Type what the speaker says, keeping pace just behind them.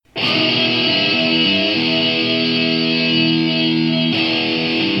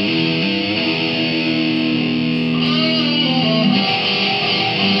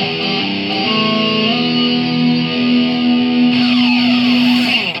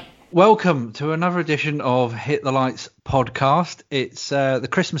Welcome to another edition of Hit the Lights podcast. It's the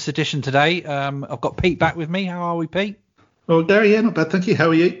Christmas edition today. I've got Pete back with me. How are we, Pete? Well, Gary, yeah, not bad, thank you. How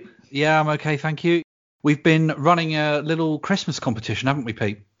are you? Yeah, I'm okay, thank you. We've been running a little Christmas competition, haven't we,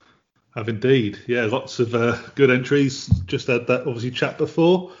 Pete? Have indeed. Yeah, lots of good entries. Just had that, obviously, chat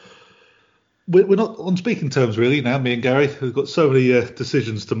before. We're not on speaking terms, really, now, me and Gary. We've got so many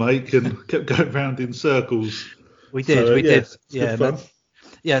decisions to make and kept going round in circles. We did. Yeah, fun.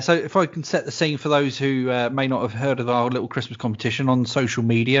 Yeah, so if I can set the scene for those who may not have heard of our little Christmas competition on social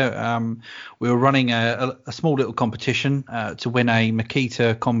media, we were running a small little competition to win a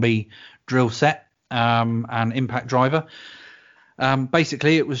Makita Combi drill set and impact driver.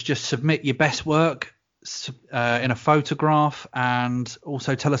 Basically, it was just submit your best work in a photograph and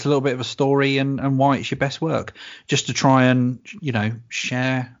also tell us a little bit of a story and why it's your best work, just to try and,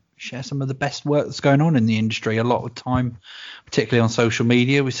 share some of the best work that's going on in the industry. A lot of time, particularly on social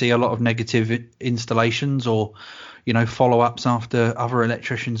media, we see a lot of negative installations or, follow-ups after other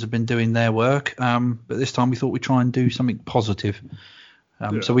electricians have been doing their work. But this time we thought we'd try and do something positive.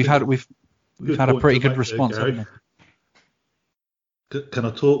 So we've had a pretty good response, haven't we? Can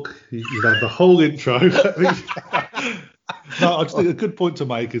I talk? You've had the whole intro. No, I just think a good point to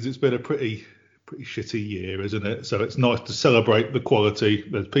make is it's been a pretty shitty year, isn't it? So it's nice to celebrate the quality.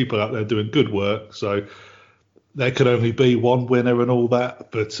 There's people out there doing good work, so there can only be one winner and all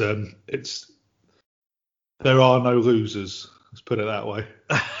that. But there are no losers. Let's put it that way.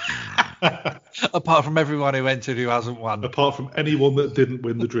 Apart from everyone who entered who hasn't won. Apart from anyone that didn't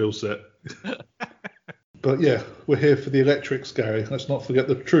win the drill set. But yeah, we're here for the electrics, Gary. Let's not forget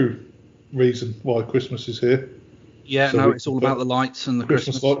the true reason why Christmas is here. Yeah, so it's all about the lights and the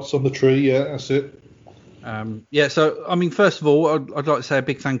Christmas lights on the tree. Yeah, that's it. So I mean, first of all, I'd like to say a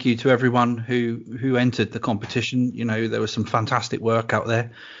big thank you to everyone who entered the competition. There was some fantastic work out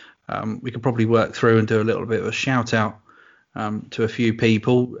there. We could probably work through and do a little bit of a shout out to a few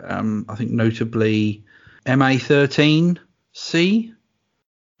people. I think notably MA13C.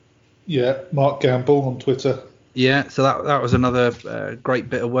 Yeah, Mark Gamble on Twitter. Yeah, so that was another great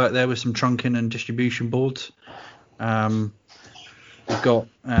bit of work there with some trunking and distribution boards. We've got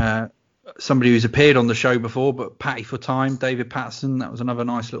somebody who's appeared on the show before, but Patty for Time, David Patterson. That was another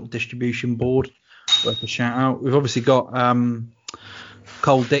nice little distribution board worth a shout out. We've obviously got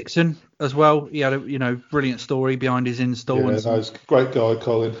Cole Dixon as well. He had a brilliant story behind his install. Yeah, nice, great guy,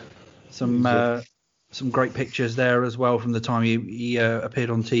 Colin. Some great pictures there as well from the time he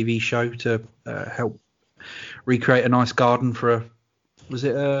appeared on TV show to help recreate a nice garden for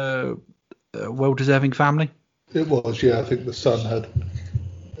a well-deserving family. It was, yeah. I think the son had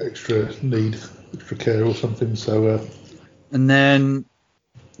extra care or something. So. And then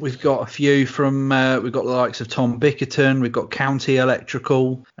we've got a few from we've got the likes of Tom Bickerton. We've got County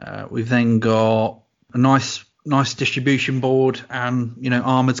Electrical. We've then got a nice distribution board, and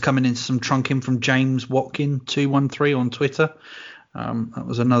Armored's coming into some trunking from James Watkin 213 on Twitter. That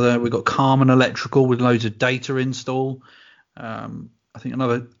was another. We've got Carmen Electrical with loads of data install. I think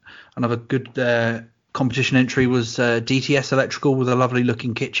another good competition entry was DTS Electrical with a lovely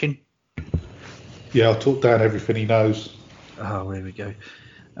looking kitchen. Yeah, I'll talk down everything he knows. Oh, there we go.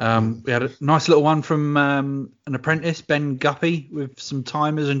 We had a nice little one from an apprentice, Ben Guppy, with some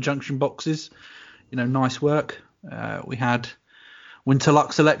timers and junction boxes. Nice work. We had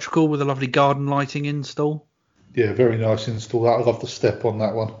Winterlux Electrical with a lovely garden lighting install. Yeah, very nice install. I love the step on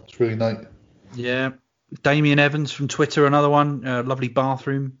that one. It's really neat. Yeah. Damien Evans from Twitter, another one. Lovely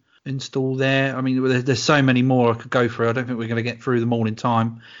bathroom install there. I mean, there's so many more I could go through. I don't think we're going to get through them all in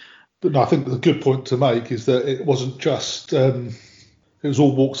time. But no, I think the good point to make is that it wasn't just... it was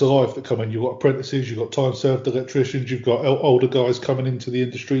all walks of life that come in. You've got apprentices, you've got time-served electricians, you've got older guys coming into the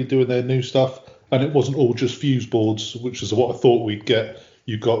industry doing their new stuff. And it wasn't all just fuse boards, which is what I thought we'd get.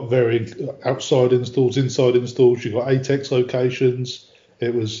 You've got varying outside installs, inside installs. You've got ATEX locations.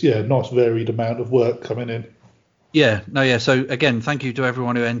 It was, nice varied amount of work coming in. Yeah. So, again, thank you to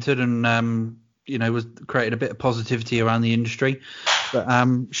everyone who entered and, was created a bit of positivity around the industry. But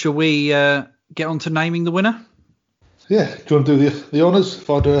shall we get on to naming the winner? Yeah. Do you want to do the honours? If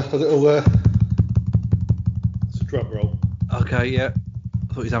I do a little... it's a drum roll. Okay, yeah.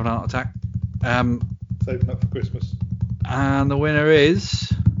 I thought he was having a heart attack. Saving up for Christmas. And the winner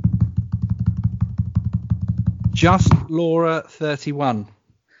is Just Laura 31.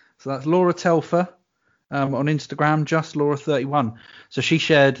 So that's Laura Telfer on Instagram, Just Laura 31. So she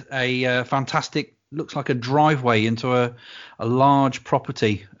shared a fantastic, looks like a driveway into a large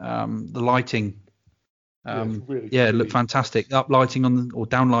property. The lighting, it looked fantastic. Up lighting or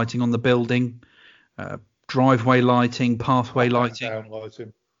down lighting on the building, driveway lighting, pathway lighting. Down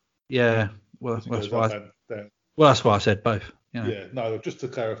lighting. Yeah. Well, As it that's goes why. up and down. Well, that's why I said both. You know. Yeah, no, just to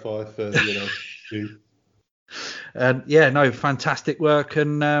clarify for you. And yeah, no, fantastic work,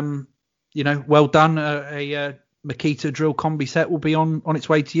 and well done. A Makita drill combi set will be on its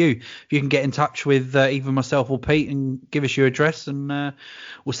way to you. If you can get in touch with either myself or Pete and give us your address, and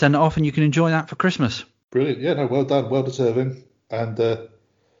we'll send it off, and you can enjoy that for Christmas. Brilliant. Yeah, no, well done, well deserving, and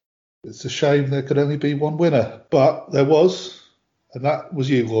it's a shame there could only be one winner, but there was, and that was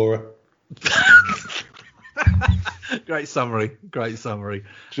you, Laura. Great summary.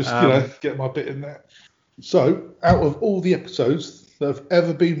 Just get my bit in there. So, out of all the episodes that have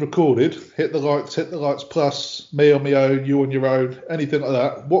ever been recorded, Hit the Lights Plus, Me on My Own, You on Your Own, anything like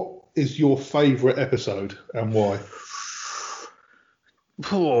that, what is your favourite episode and why?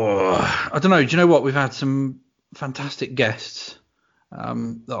 I don't know. Do you know what? We've had some fantastic guests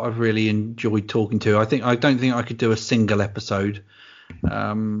that I've really enjoyed talking to. I don't think I could do a single episode.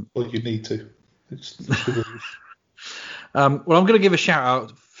 Well, you need to. Well, I'm going to give a shout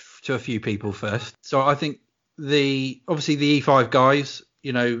out to a few people first. So I think obviously the E5 guys,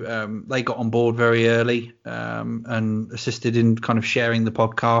 they got on board very early and assisted in kind of sharing the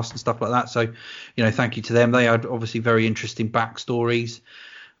podcast and stuff like that. So, thank you to them. They had obviously very interesting backstories.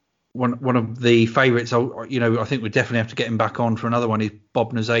 One of the favourites, I think we definitely have to get him back on for another one, is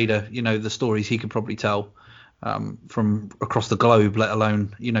Bob Nazada. The stories he could probably tell from across the globe, let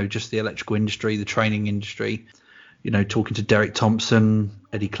alone, just the electrical industry, the training industry. Talking to Derek Thompson,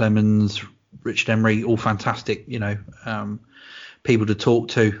 Eddie Clemens, Richard Emery, all fantastic, people to talk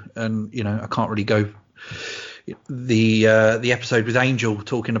to. And, I can't really go the episode with Angel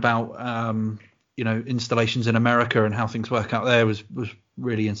talking about, installations in America and how things work out there was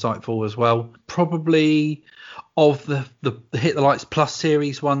really insightful as well. Probably of the Hit the Lights Plus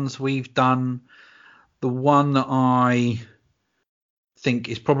series ones we've done, the one that I think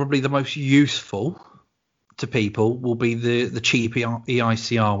is probably the most useful to people will be the cheap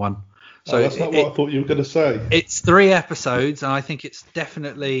EICR one. So that's not what I thought you were going to say. It's 3 episodes, and I think it's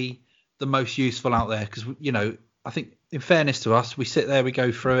definitely the most useful out there because, I think in fairness to us, we sit there, we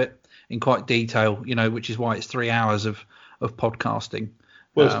go through it in quite detail, which is why it's 3 hours of podcasting.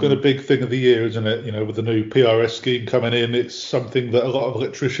 Well, it's been a big thing of the year, isn't it? With the new PRS scheme coming in, it's something that a lot of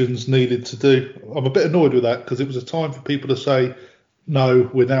electricians needed to do. I'm a bit annoyed with that because it was a time for people to say, no,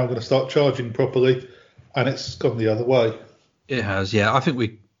 we're now going to start charging properly. And it's gone the other way. It has, yeah. I think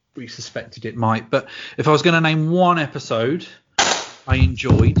we suspected it might. But if I was going to name one episode I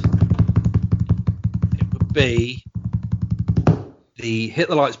enjoyed, it would be the Hit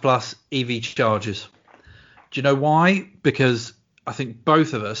the Lights Plus EV chargers. Do you know why? Because I think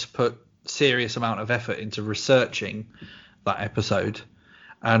both of us put serious amount of effort into researching that episode.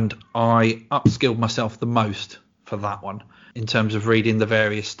 And I upskilled myself the most for that one in terms of reading the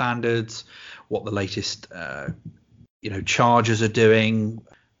various standards, what the latest chargers are doing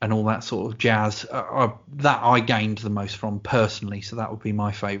and all that sort of jazz. That I gained the most from personally, so that would be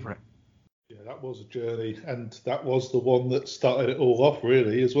my favourite. Yeah, that was a journey, and that was the one that started it all off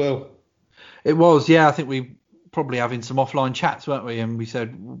really as well. It was, yeah. I think we probably having some offline chats, weren't we? And we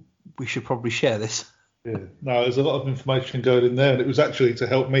said we should probably share this. Yeah, no, there's a lot of information going in there, and it was actually to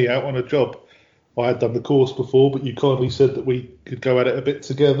help me out on a job. I had done the course before, but you kindly said that we could go at it a bit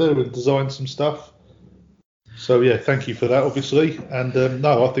together and design some stuff. So, yeah, thank you for that, obviously. And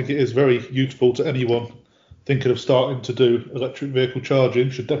no, I think it is very useful to anyone thinking of starting to do electric vehicle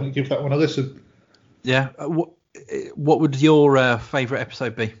charging. Should definitely give that one a listen. Yeah. What would your favourite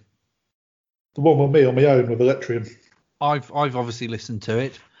episode be? The one with me on my own with Electrium. I've obviously listened to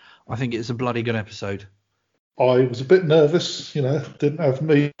it. I think it's a bloody good episode. I was a bit nervous, didn't have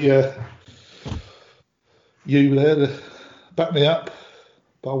me... you there to back me up,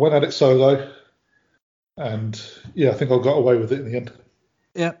 but I went at it solo, and yeah, I think I got away with it in the end.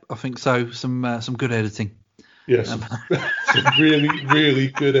 Yeah, I think so. Some good editing. Yes, some really, really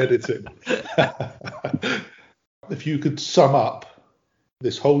good editing. If you could sum up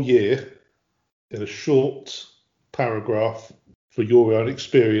this whole year in a short paragraph for your own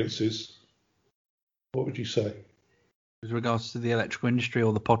experiences, what would you say? With regards to the electrical industry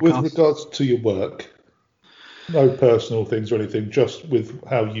or the podcast? With regards to your work. No personal things or anything, just with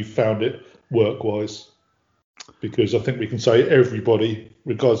how you found it work-wise. Because I think we can say everybody,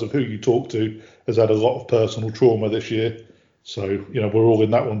 regardless of who you talk to, has had a lot of personal trauma this year. So, we're all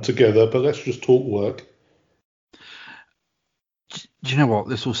in that one together, but let's just talk work. Do you know what?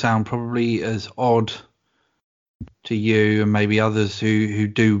 This will sound probably as odd to you and maybe others who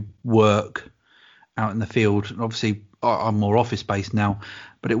do work out in the field. Obviously, I'm more office-based now,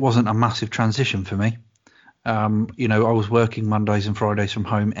 but it wasn't a massive transition for me. I was working Mondays and Fridays from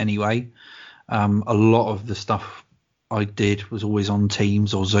home anyway. A lot of the stuff I did was always on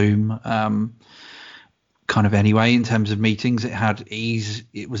Teams or Zoom, kind of anyway. In terms of meetings,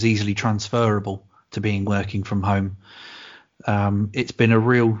 it was easily transferable to being working from home. It's been a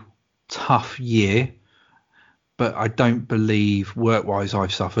real tough year, but I don't believe work-wise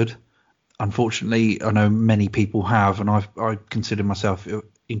I've suffered. Unfortunately, I know many people have, and I consider myself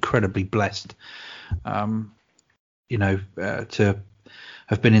incredibly blessed, to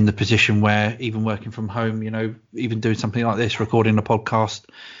have been in the position where even working from home, even doing something like this, recording a podcast,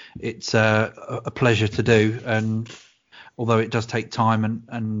 it's a pleasure to do. And although it does take time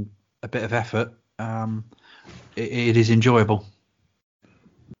and a bit of effort, it is enjoyable.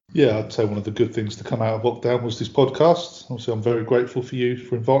 Yeah, I'd say one of the good things to come out of lockdown was this podcast. Obviously, I'm very grateful for you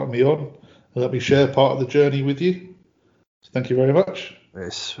for inviting me on and let me share part of the journey with you. So thank you very much.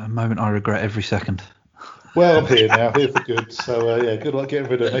 It's a moment I regret every second. Well, I'm here now, here for good. So, good luck getting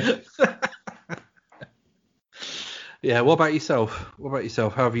rid of me. Yeah, what about yourself?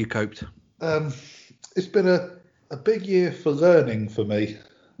 How have you coped? It's been a big year for learning for me.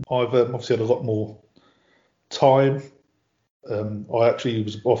 I've obviously had a lot more time. I actually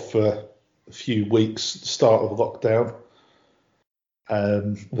was off for a few weeks at the start of lockdown.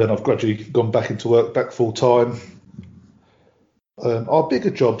 Then I've gradually gone back into work, back full time. Our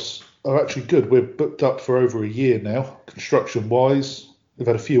bigger jobs are actually good. We're booked up for over a year now, construction-wise. We've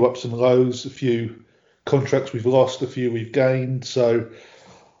had a few ups and lows, a few contracts we've lost, a few we've gained. So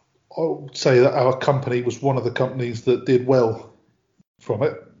I would say that our company was one of the companies that did well from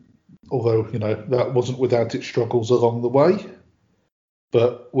it. Although, that wasn't without its struggles along the way.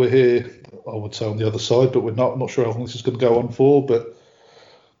 But we're here, I would say, on the other side, but we're not. I'm not sure how long this is going to go on for, but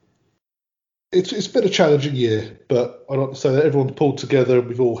it's been a challenging year. But I'd like to say that everyone's pulled together and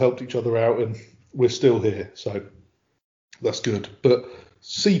we've all helped each other out and we're still here. So that's good. But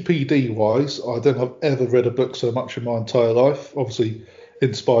CPD-wise, I don't think I've ever read a book so much in my entire life. Obviously,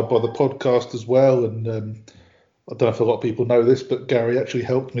 inspired by the podcast as well. And I don't know if a lot of people know this, but Gary actually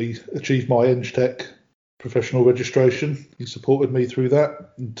helped me achieve my EngTech professional registration. He supported me through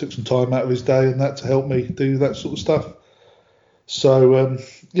that and took some time out of his day and that to help me do that sort of stuff. So, I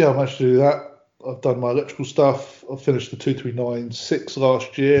managed to do that. I've done my electrical stuff. I finished the 2396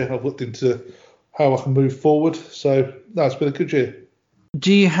 last year. I've looked into how I can move forward. So, it's been a good year.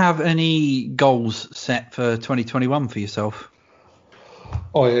 Do you have any goals set for 2021 for yourself?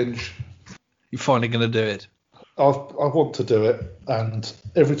 You're finally going to do it? I want to do it, and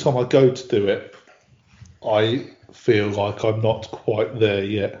every time I go to do it, I feel like I'm not quite there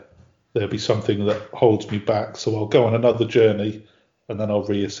yet. There'll be something that holds me back, so I'll go on another journey, and then I'll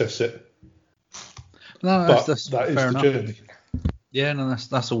reassess it. No, that's that is fair enough. Journey. Yeah, no,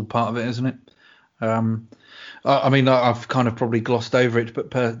 that's all part of it, isn't it? I've kind of probably glossed over it, but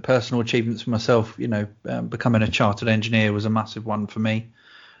personal achievements for myself, becoming a chartered engineer was a massive one for me.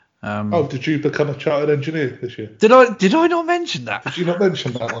 Did you become a chartered engineer this year? Did I not mention that? Did you not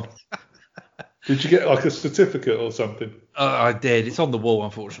mention that one? Did you get like a certificate or something? I did. It's on the wall,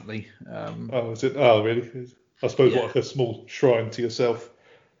 unfortunately. Is it? Oh, really? I suppose like a small shrine to yourself.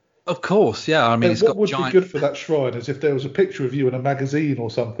 Of course, yeah. I mean, what would be good for that shrine is if there was a picture of you in a magazine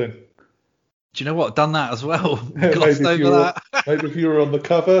or something. Do you know what? I've done that as well. Maybe if you were on the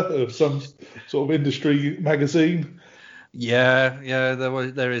cover of some sort of industry magazine. Yeah,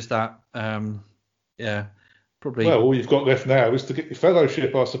 there is that. Probably. Well, all you've got left now is to get your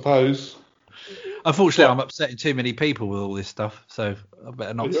fellowship, I suppose. Unfortunately, I'm upsetting too many people with all this stuff, so I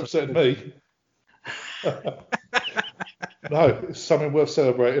better not. You're upsetting me. No, it's something worth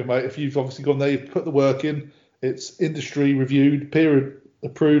celebrating, mate. If you've obviously gone there, you've put the work in. It's industry reviewed, peer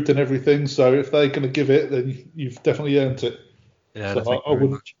approved, and everything. So if they're going to give it, then you've definitely earned it. Yeah, so I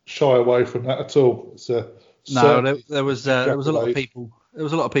wouldn't shy away from that at all. There was a lot of people. There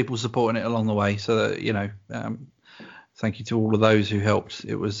was a lot of people supporting it along the way. So that, thank you to all of those who helped.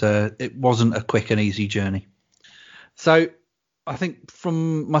 It wasn't a quick and easy journey. So I think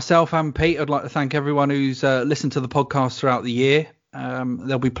from myself and Pete, I'd like to thank everyone who's listened to the podcast throughout the year.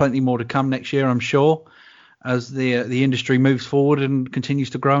 There'll be plenty more to come next year, I'm sure, as the industry moves forward and continues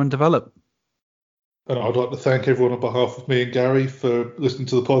to grow and develop. And I'd like to thank everyone on behalf of me and Gary for listening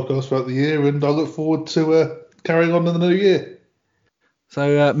to the podcast throughout the year, and I look forward to carrying on in the new year.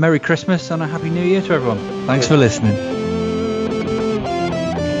 So Merry Christmas and a Happy New Year to everyone. Thanks for listening.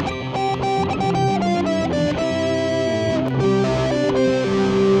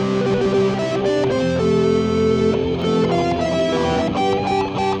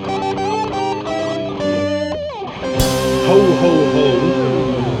 Ho, ho, ho.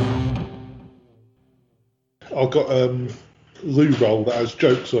 got loo roll that has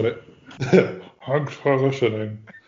jokes on it. Thanks for listening.